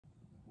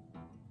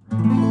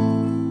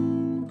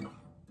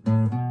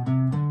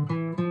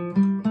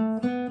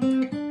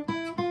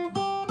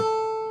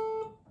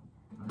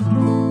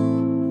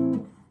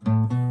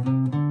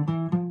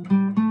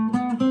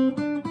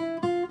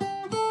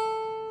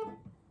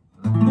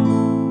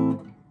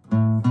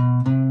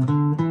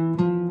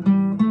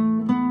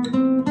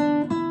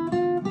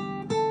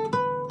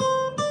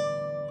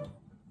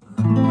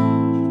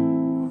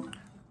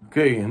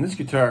Okay, in this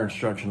guitar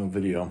instructional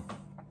video,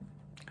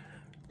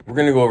 we're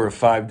going to go over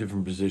 5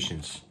 different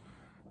positions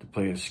to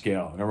play a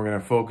scale. And we're going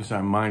to focus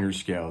on minor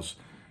scales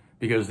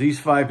because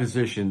these 5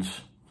 positions,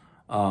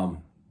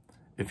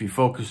 if you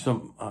focused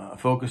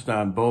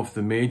on both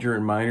the major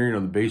and minor,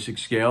 the basic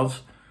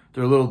scales,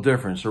 they're a little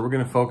different. So we're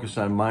going to focus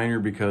on minor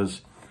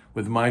because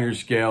with minor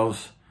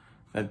scales,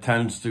 that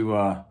tends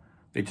to,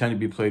 they tend to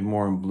be played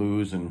more in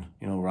blues and,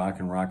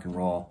 rock and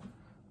roll.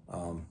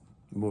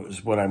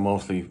 Is what I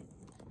mostly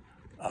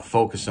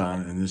focus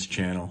on in this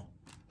channel.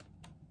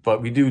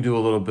 But we do a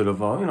little bit of,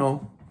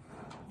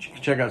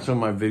 check out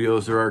some of my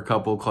videos. There are a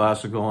couple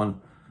classical and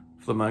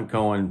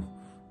flamenco and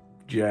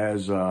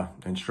jazz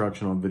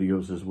instructional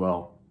videos as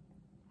well.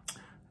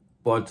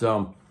 But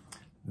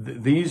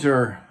these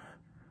are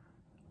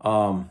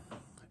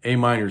A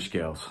minor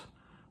scales,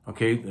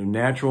 okay? They're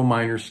natural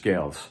minor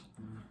scales.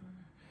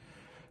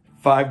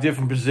 5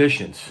 different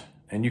positions,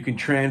 and you can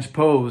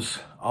transpose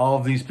all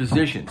of these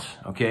positions,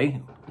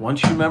 okay?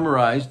 Once you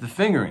memorize the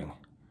fingerings,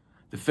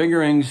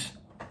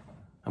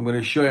 I'm going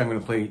to show you. I'm going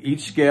to play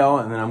each scale,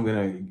 and then I'm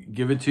going to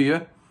give it to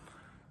you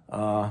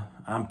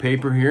on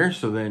paper here,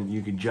 so then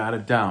you can jot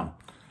it down.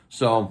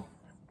 So,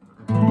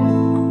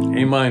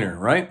 A minor,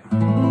 right?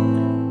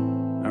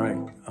 All right.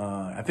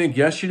 I think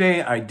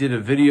yesterday I did a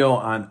video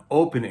on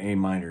open A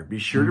minor. Be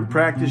sure to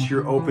practice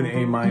your open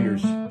A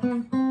minors.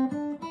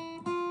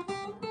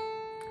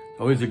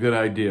 Always a good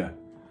idea.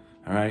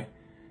 All right.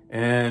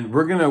 And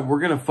we're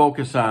gonna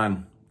focus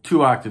on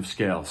 2 octave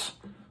scales.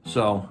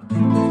 So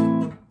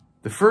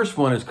the first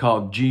one is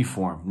called G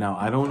form. Now,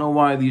 I don't know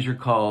why these are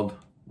called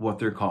what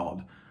they're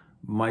called.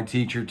 My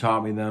teacher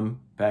taught me them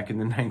back in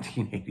the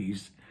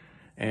 1980s,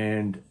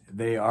 and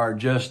they are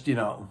just,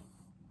 got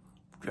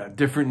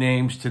different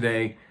names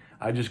today.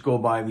 I just go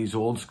by these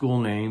old school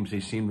names.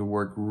 They seem to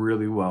work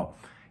really well.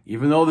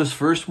 Even though this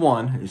first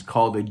one is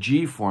called a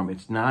G form,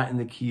 it's not in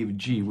the key of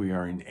G. We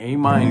are in A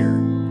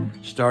minor,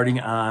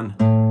 starting on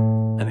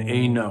an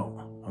A note,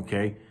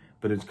 okay?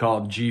 But it's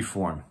called G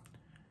form.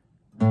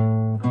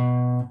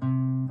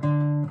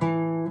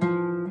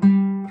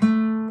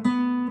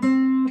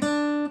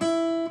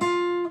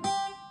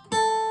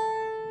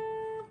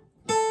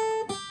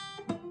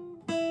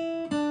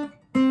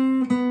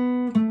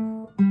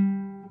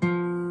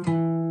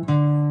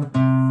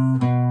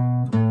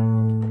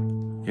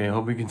 Okay, I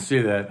hope you can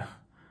see that.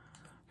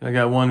 I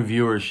got one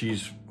viewer,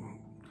 she's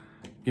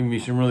giving me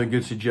some really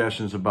good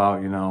suggestions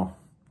about,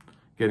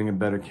 getting a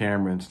better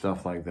camera and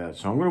stuff like that.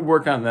 So I'm going to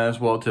work on that as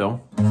well too.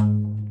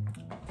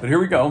 But here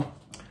we go.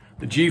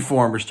 The G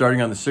form, we're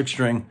starting on the 6th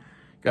string.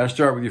 Got to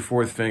start with your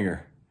 4th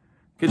finger.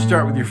 You can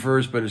start with your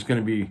 1st, but it's going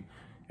to be,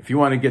 if you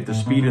want to get the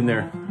speed in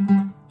there,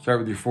 start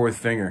with your 4th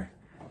finger.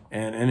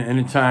 And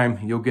in time,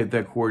 you'll get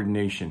that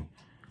coordination.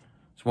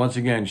 So once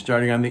again,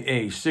 starting on the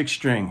A, 6th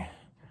string,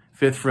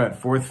 5th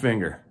fret, 4th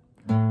finger.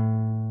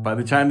 By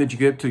the time that you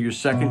get to your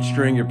 2nd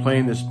string, you're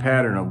playing this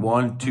pattern of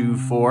 1, 2,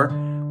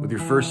 4 with your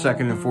 1st,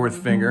 2nd, and 4th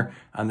finger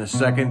on the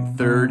 2nd,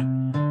 3rd,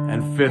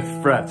 and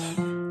 5th frets.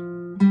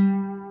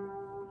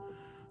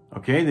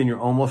 Okay, then you're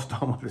almost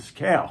done with the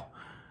scale.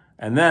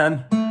 And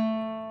then,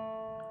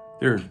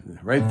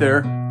 right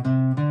there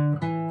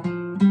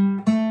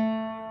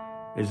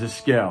is a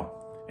scale.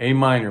 A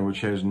minor, which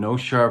has no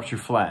sharps or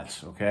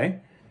flats, okay?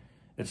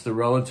 It's the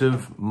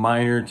relative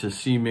minor to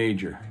C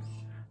major.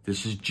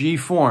 This is G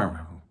form.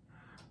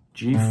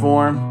 G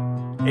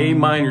form, A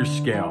minor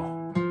scale.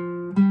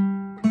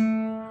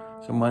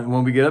 So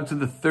when we get up to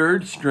the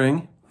 3rd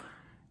string,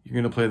 you're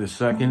going to play the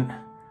 2nd,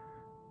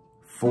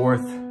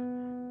 4th,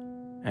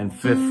 and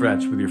 5th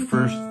frets with your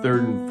 1st, 3rd,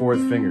 and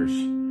 4th fingers.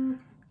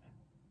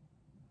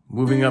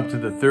 Moving up to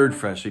the 3rd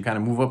fret, so you kind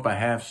of move up a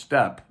half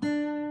step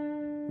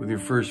with your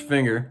 1st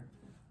finger.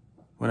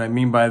 What I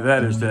mean by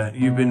that is that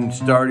you've been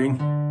starting,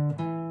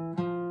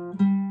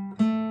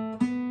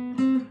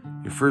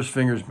 your 1st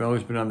finger's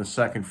always been on the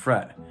 2nd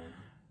fret.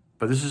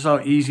 But this is how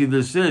easy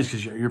this is,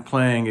 because you're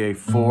playing a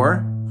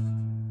 4,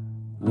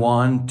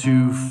 1,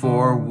 2,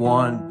 4,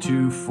 1,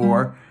 2,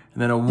 4,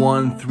 and then a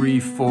 1, 3,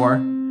 4.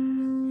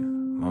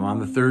 I'm on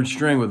the 3rd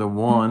string with a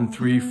 1,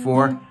 3,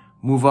 4.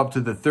 Move up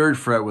to the 3rd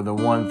fret with a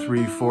 1,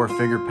 3, 4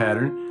 finger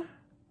pattern.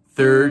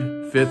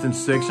 3rd, 5th, and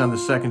 6th on the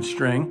 2nd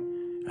string,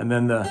 and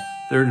then the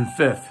 3rd and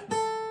 5th.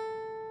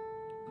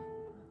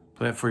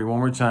 Play it for you one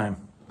more time.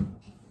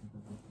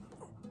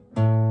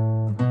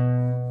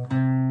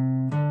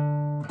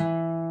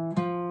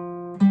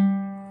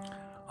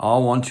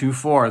 All 1, 2,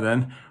 4.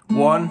 Then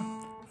 1,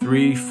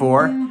 3,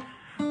 4.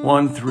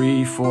 1,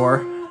 3,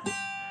 4.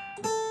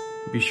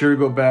 Be sure to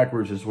go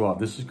backwards as well.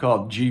 This is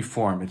called G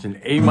form. It's an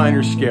A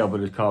minor scale,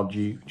 but it's called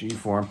G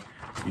form.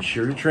 Be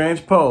sure to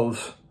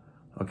transpose,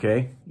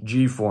 okay?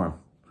 G form.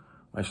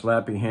 My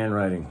slappy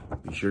handwriting.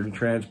 Be sure to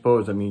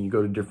transpose. I mean, you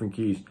go to different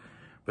keys.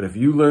 But if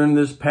you learn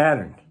this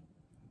pattern,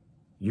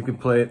 you can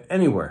play it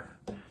anywhere.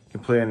 You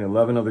can play it in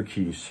 11 other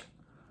keys.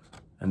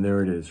 And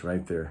there it is,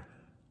 right there.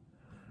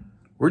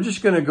 We're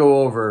just going to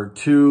go over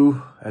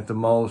 2 at the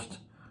most,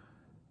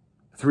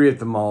 3 at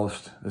the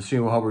most. Let's see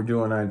how we're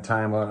doing on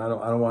time. I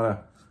don't want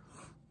to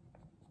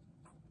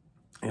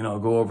you know,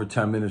 go over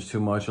 10 minutes too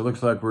much. It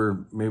looks like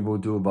maybe we'll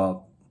do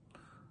about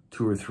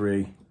 2 or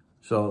 3.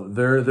 So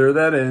there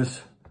that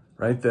is,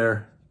 right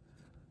there.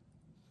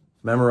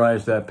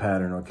 Memorize that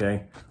pattern,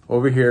 okay?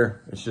 Over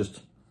here, it's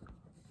just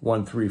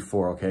 1, 3,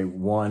 4, okay?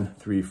 1,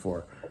 3,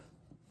 4.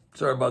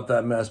 Sorry about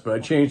that mess, but I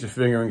changed the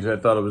fingering because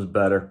I thought it was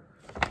better.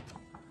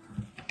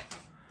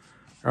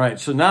 All right,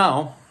 so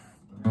now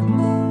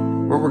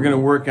what we're going to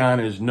work on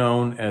is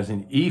known as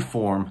an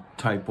E-form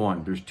type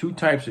 1. There's 2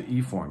 types of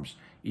E-forms.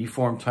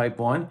 E-form type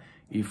 1,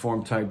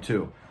 E-form type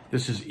 2.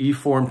 This is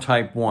E-form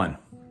type 1.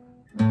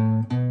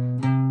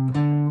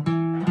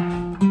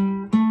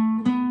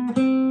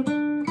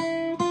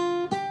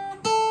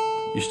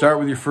 You start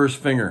with your first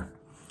finger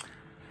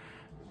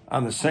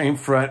on the same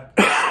fret,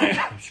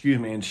 excuse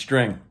me, in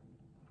string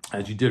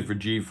as you did for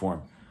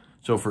G-form.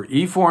 So for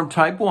E-form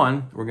type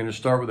 1, we're going to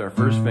start with our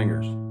first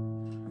fingers.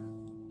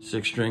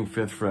 6th string,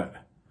 5th fret.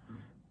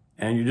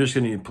 And you're just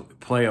going to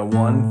play a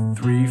 1,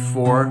 3,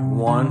 4,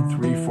 1,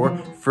 3, 4.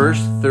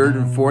 First, 3rd,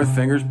 and 4th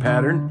fingers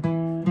pattern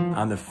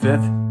on the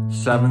 5th,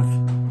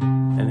 7th,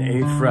 and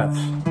 8th frets.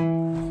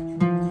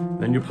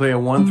 Then you play a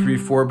 1, 3,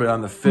 4, but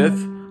on the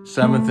 5th,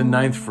 7th, and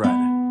 9th fret.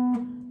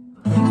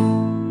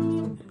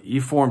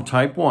 E-form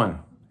type 1,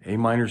 A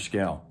minor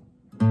scale.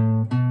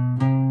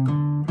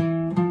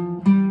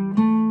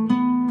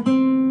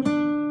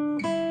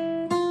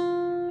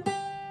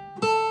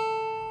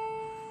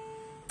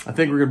 I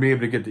think we're going to be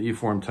able to get to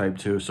E-form type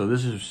 2. So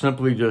this is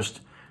simply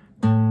just,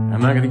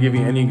 I'm not going to give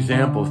you any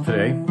examples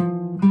today.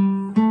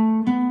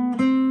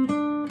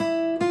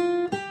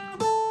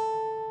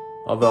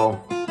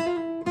 Although,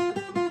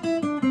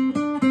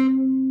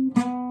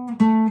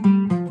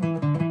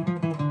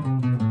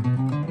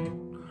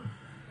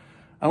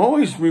 I'm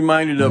always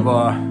reminded of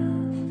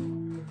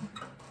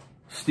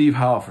Steve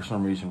Howe for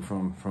some reason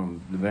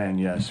from the band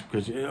Yes,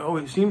 because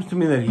it seems to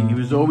me that he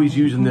was always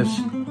using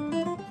this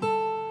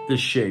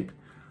shape.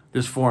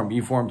 This form,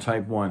 E-form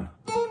type 1.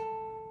 You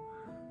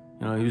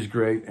know, he was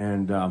great.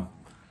 And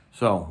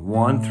so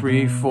 1,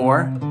 3, 4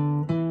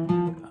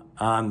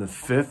 on the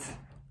 5th,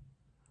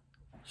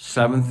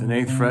 7th, and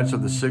 8th frets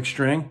of the 6th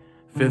string,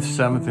 5th,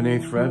 7th, and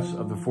 8th frets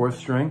of the 4th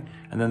string,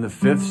 and then the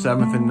 5th,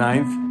 7th, and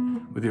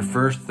 9th with your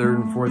 1st, 3rd,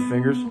 and 4th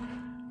fingers.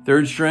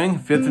 3rd string,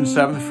 5th and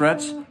 7th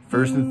frets,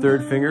 1st and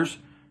 3rd fingers.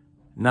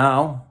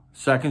 Now,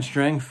 2nd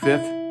string,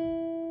 5th,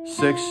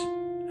 6th,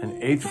 and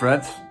 8th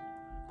frets.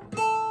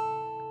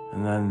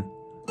 And then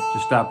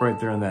just stop right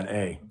there on that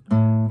A.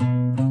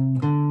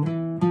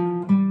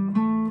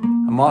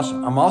 I'm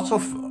also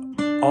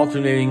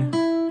alternating.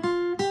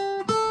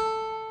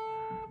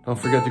 Don't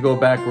forget to go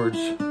backwards.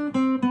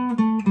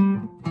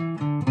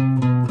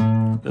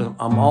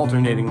 I'm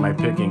alternating my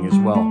picking as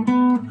well.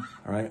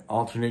 All right,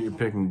 alternate your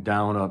picking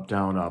down, up,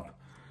 down, up.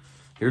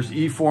 Here's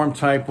E-form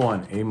type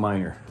 1, A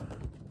minor.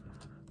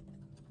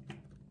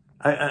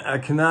 I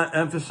cannot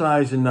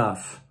emphasize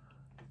enough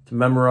to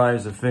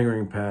memorize the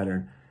fingering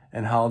pattern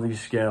and how these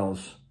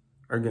scales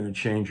are going to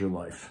change your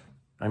life.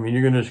 I mean,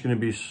 you're just going to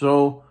be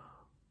so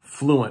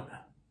fluent,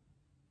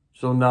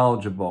 so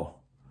knowledgeable.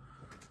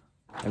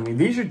 I mean,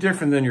 these are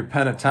different than your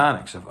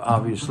pentatonics,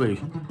 obviously.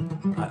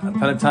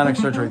 Pentatonic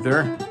starts right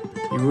there.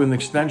 You do an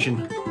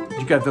extension.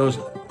 You got those,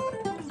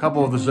 a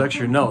couple of those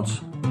extra notes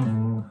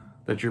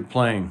that you're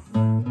playing.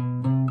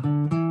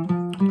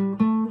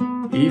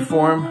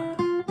 E-form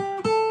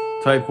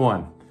type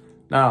 1.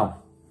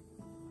 Now,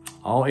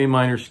 all A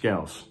minor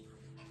scales.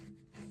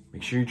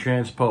 Make sure you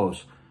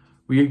transpose.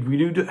 We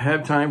do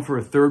have time for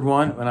a third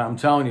one, and I'm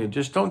telling you,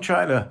 just don't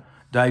try to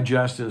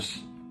digest this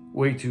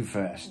way too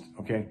fast,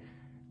 okay?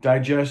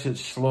 Digest it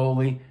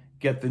slowly,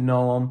 get to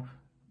know them,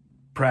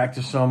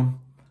 practice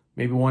them,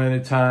 maybe one at a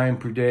time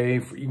per day,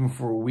 even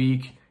for a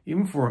week,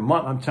 even for a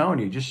month. I'm telling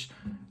you, just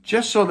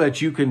so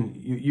that you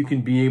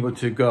can be able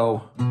to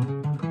go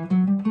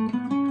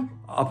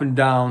up and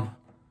down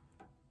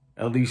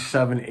at least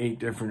 7, 8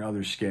 different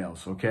other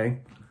scales, okay?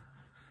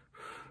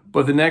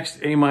 But the next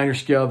A minor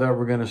scale that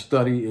we're going to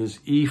study is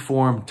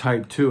E-form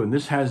type 2, and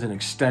this has an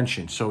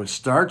extension. So it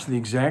starts the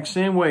exact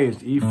same way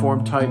as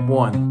E-form type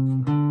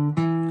 1.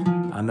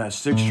 On that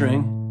 6th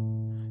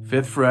string,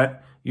 5th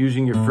fret,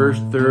 using your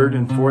 1st, 3rd,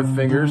 and 4th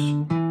fingers.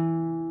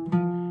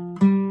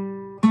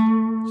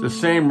 It's the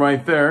same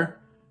right there,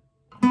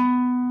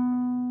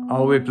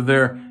 all the way up to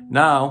there.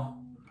 Now,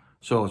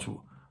 so it's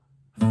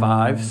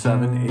 5,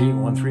 7, 8,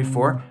 1, 3,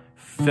 4.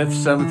 5th,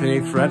 7th,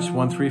 and 8th frets,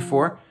 1, 3,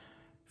 4.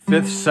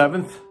 5th,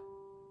 7th.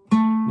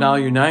 Now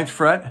your 9th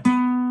fret.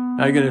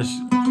 Now you're going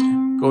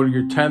to go to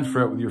your 10th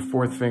fret with your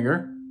 4th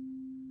finger.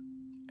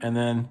 And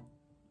then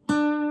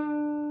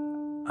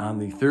on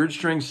the 3rd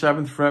string,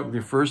 7th fret with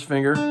your 1st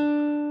finger.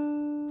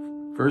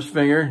 1st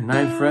finger,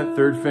 9th fret,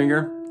 3rd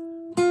finger.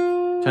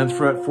 10th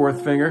fret,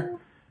 4th finger.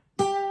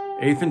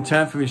 8th and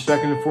 10th with your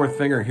 2nd and 4th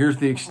finger. Here's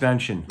the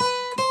extension.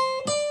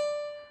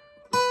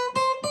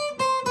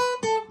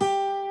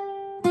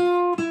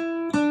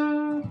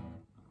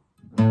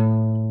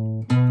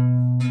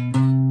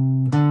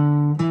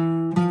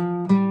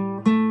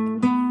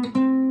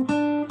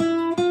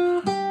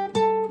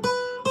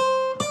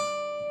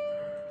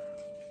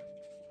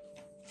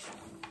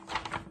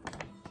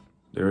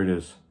 There it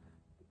is.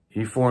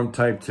 E form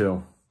type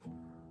 2.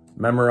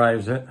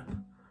 Memorize it.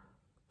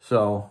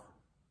 So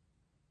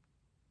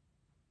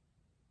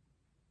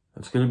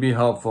it's going to be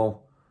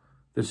helpful.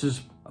 This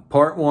is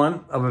part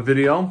 1 of a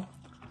video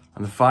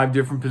on the 5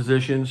 different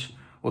positions.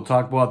 We'll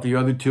talk about the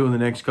other 2 in the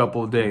next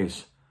couple of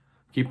days.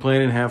 Keep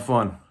playing and have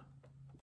fun.